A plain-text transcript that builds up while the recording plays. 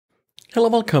Hello,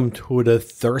 welcome to the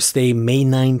Thursday, May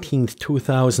 19th,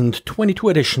 2022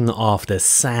 edition of the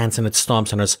SANS and its Storm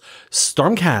Center's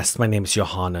Stormcast. My name is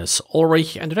Johannes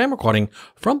Ulrich and today I'm recording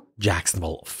from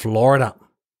Jacksonville, Florida.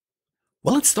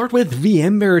 Well, let's start with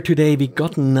VMware today. We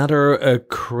got another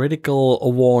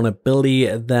critical vulnerability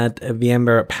that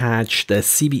VMware patched, the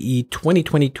CVE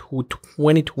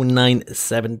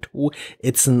 2022-22972.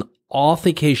 It's an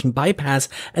authentication bypass,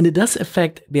 and it does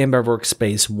affect VMware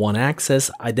Workspace ONE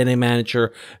Access, Identity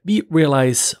Manager,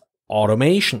 vRealize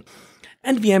Automation.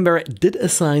 And VMware did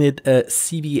assign it a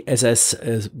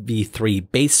CVSS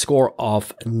v3 base score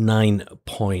of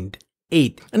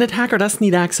 9.8. An attacker does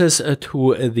need access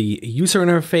to the user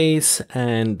interface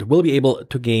and will be able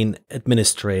to gain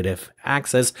administrative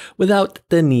access without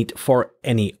the need for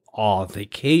any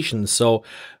authentication. So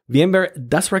VMware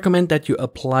does recommend that you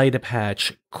apply the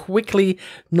patch quickly.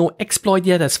 No exploit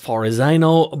yet as far as I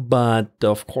know, but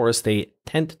of course they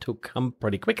tend to come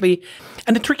pretty quickly.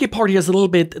 And the tricky part here is a little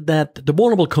bit that the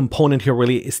vulnerable component here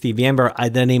really is the VMware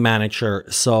Identity Manager.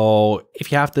 So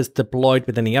if you have this deployed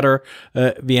with any other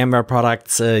VMware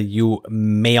products, you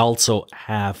may also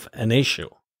have an issue.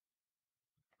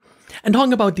 And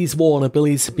talking about these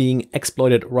vulnerabilities being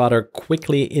exploited rather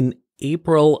quickly, in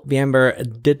April,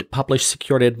 VMware did publish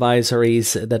security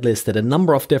advisories that listed a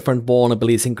number of different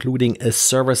vulnerabilities, including a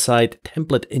server-side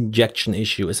template injection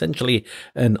issue, essentially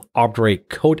an arbitrary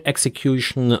code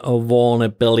execution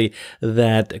vulnerability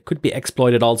that could be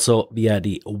exploited also via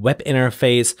the web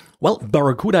interface. Well,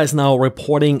 Barracuda is now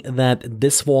reporting that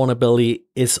this vulnerability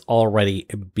is already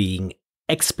being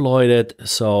exploited,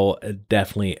 so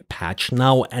definitely patch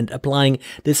now, and applying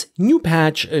this new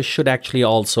patch should actually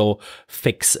also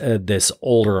fix this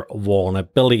older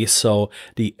vulnerability. So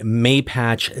the May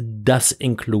patch does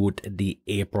include the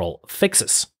April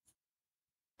fixes.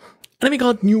 And then we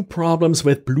got new problems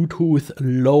with Bluetooth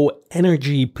Low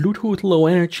Energy. Bluetooth Low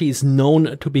Energy is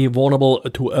known to be vulnerable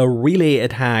to a relay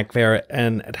attack, where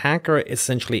an attacker is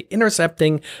essentially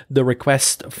intercepting the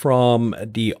request from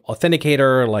the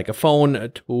authenticator, like a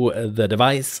phone, to the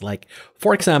device, like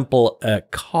for example a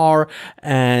car,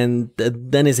 and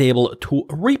then is able to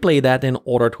replay that in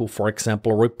order to, for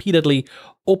example, repeatedly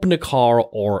open the car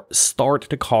or start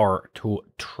the car to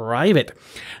drive it.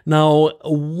 Now,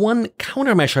 one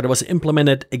countermeasure that was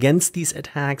implemented against these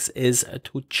attacks is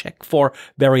to check for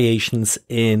variations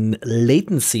in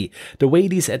latency. The way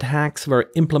these attacks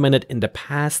were implemented in the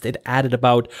past, it added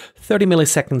about 30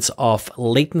 milliseconds of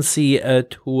latency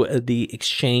to the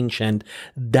exchange, and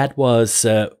that was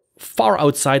far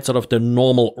outside sort of the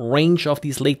normal range of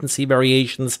these latency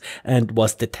variations and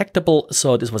was detectable.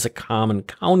 So this was a common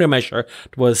countermeasure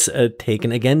that was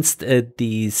taken against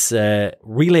these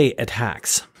relay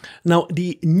attacks. Now,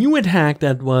 the new attack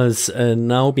that was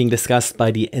now being discussed by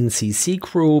the NCC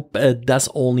group does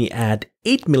only add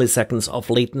 8 milliseconds of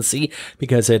latency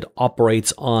because it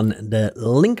operates on the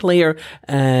link layer,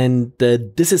 and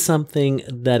this is something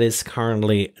that is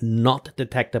currently not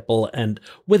detectable and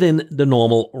within the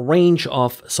normal range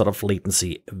of sort of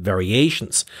latency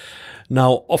variations.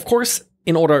 Now, of course,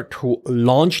 in order to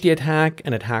launch the attack,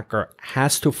 an attacker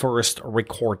has to first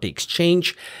record the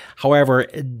exchange. However,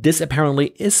 this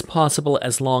apparently is possible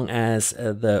as long as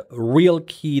the real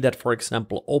key that, for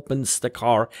example, opens the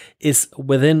car is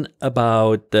within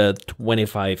about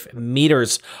 25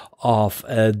 meters of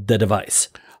the device.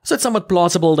 So it's somewhat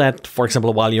plausible that, for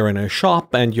example, while you're in a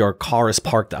shop and your car is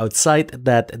parked outside,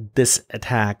 that this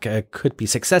attack could be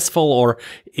successful, or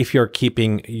if you're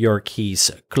keeping your keys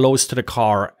close to the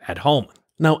car at home.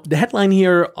 Now, the headline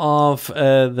here of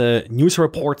the news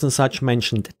reports and such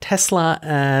mentioned Tesla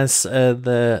as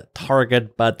the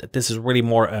target, but this is really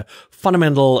more a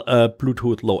fundamental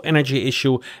Bluetooth Low Energy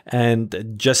issue,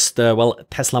 and just, well,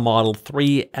 Tesla Model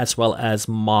 3 as well as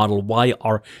Model Y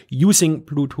are using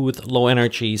Bluetooth Low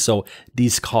Energy, so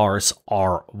these cars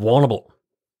are vulnerable.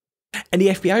 And the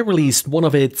FBI released one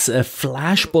of its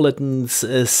flash bulletins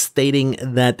stating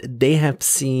that they have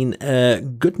seen a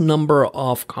good number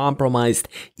of compromised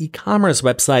e-commerce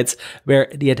websites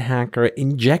where the attacker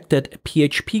injected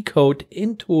PHP code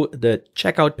into the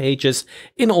checkout pages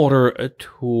in order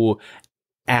to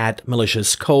add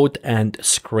malicious code and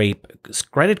scrape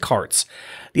credit cards.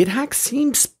 The attack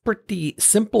seems pretty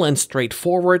simple and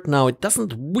straightforward. Now, it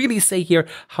doesn't really say here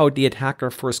how the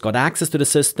attacker first got access to the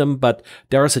system, but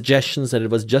there are suggestions that it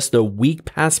was just a weak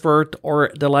password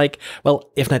or the like.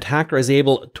 Well, if an attacker is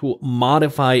able to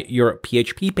modify your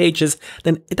PHP pages,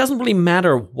 then it doesn't really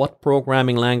matter what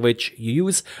programming language you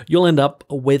use. You'll end up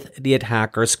with the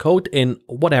attacker's code in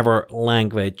whatever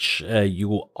language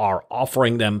you are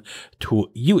offering them to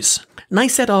use.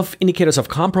 Nice set of indicators of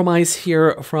compromise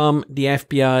here from the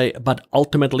FBI, but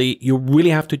ultimately you really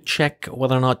have to check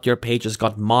whether or not your pages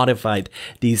got modified.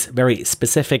 These very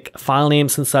specific file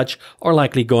names and such are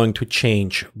likely going to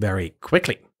change very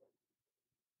quickly.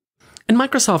 And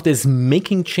Microsoft is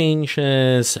making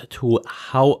changes to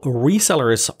how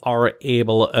resellers are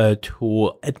able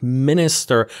to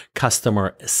administer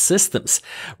customer systems.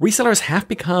 Resellers have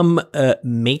become a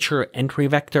major entry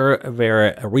vector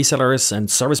where resellers and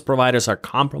service providers are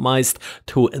compromised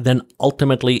to then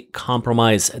ultimately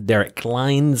compromise their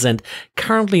clients. And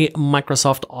currently,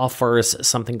 Microsoft offers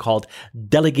something called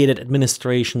Delegated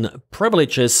administration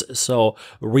privileges. So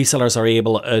resellers are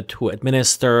able to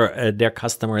administer their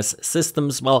customers' systems.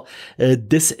 Well,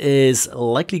 this is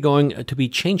likely going to be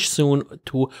changed soon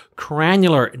to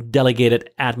granular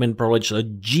delegated admin privilege,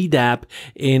 GDAP,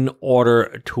 in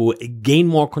order to gain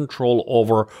more control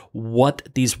over what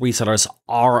these resellers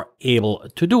are able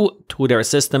to do to their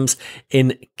systems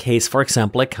in case, for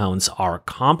example, accounts are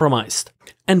compromised.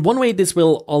 And one way this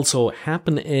will also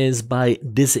happen is by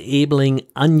disabling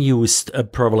unused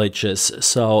privileges.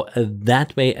 So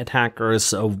that way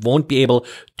attackers won't be able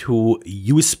to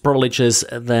use privileges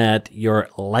that you're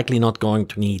likely not going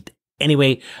to need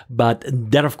anyway. But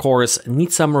that, of course,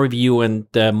 needs some review,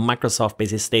 and Microsoft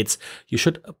basically states you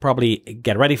should probably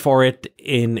get ready for it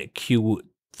in Q3.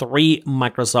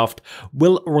 Microsoft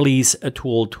will release a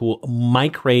tool to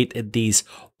migrate these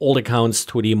old accounts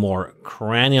to the more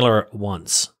granular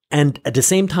ones. And at the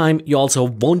same time, you also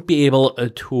won't be able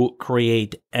to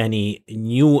create any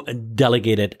new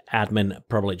delegated admin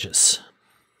privileges.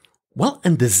 Well,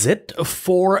 and this is it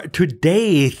for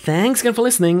today. Thanks again for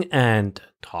listening, and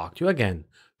talk to you again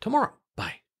tomorrow.